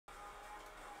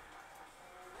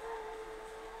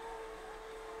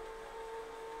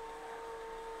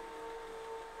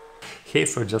Hey,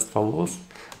 so just for lulz,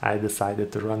 I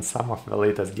decided to run some of the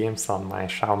latest games on my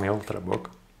Xiaomi Ultrabook,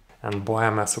 and boy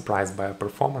am I surprised by the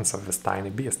performance of this tiny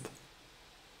beast.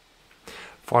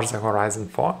 Forza Horizon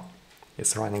 4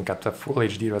 is running at a full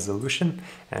HD resolution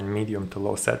and medium to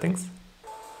low settings,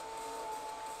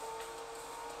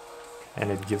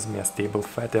 and it gives me a stable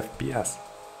 30 FPS,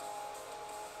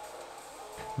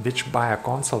 which by a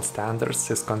console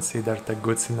standards is considered a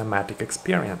good cinematic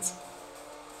experience.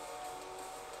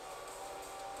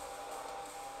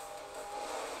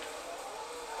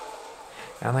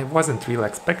 And I wasn't really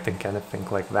expecting anything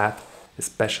like that,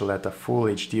 especially at a full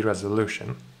HD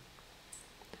resolution.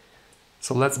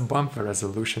 So let's bump the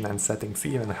resolution and settings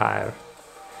even higher.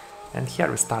 And here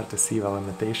we start to see the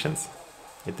limitations.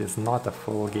 It is not a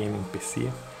full gaming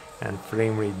PC, and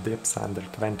frame rate dips under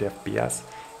 20 FPS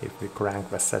if we crank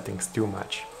the settings too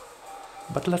much.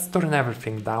 But let's turn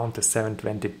everything down to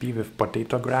 720p with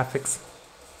potato graphics.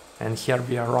 And here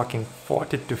we are rocking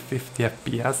 40 to 50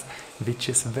 FPS, which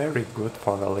is very good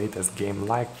for the latest game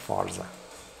like Forza.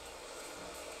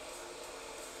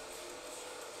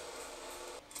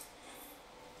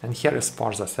 And here is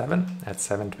Forza 7 at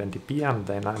 720p and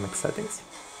dynamic settings.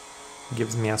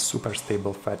 Gives me a super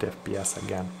stable 30 FPS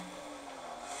again.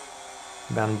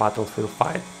 Then Battlefield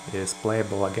 5 is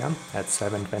playable again at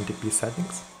 720p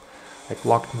settings. I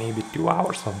clocked maybe 2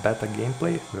 hours of beta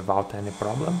gameplay without any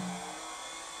problem.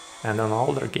 And an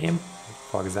older game,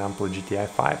 for example GTA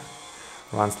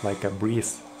 5, runs like a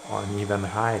breeze on even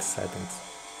high settings.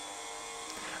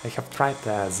 I have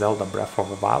tried Zelda Breath of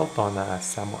the Wild on a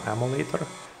Samo emulator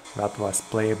that was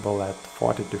playable at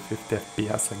 40 to 50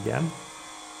 FPS again.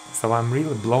 So I'm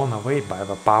really blown away by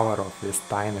the power of this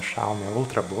tiny Xiaomi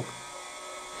Ultrabook.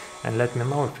 And let me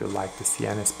know if you'd like to see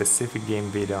any specific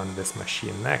game video on this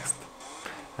machine next.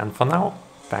 And for now,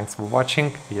 thanks for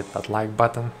watching, hit that like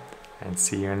button, and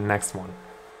see you in the next one.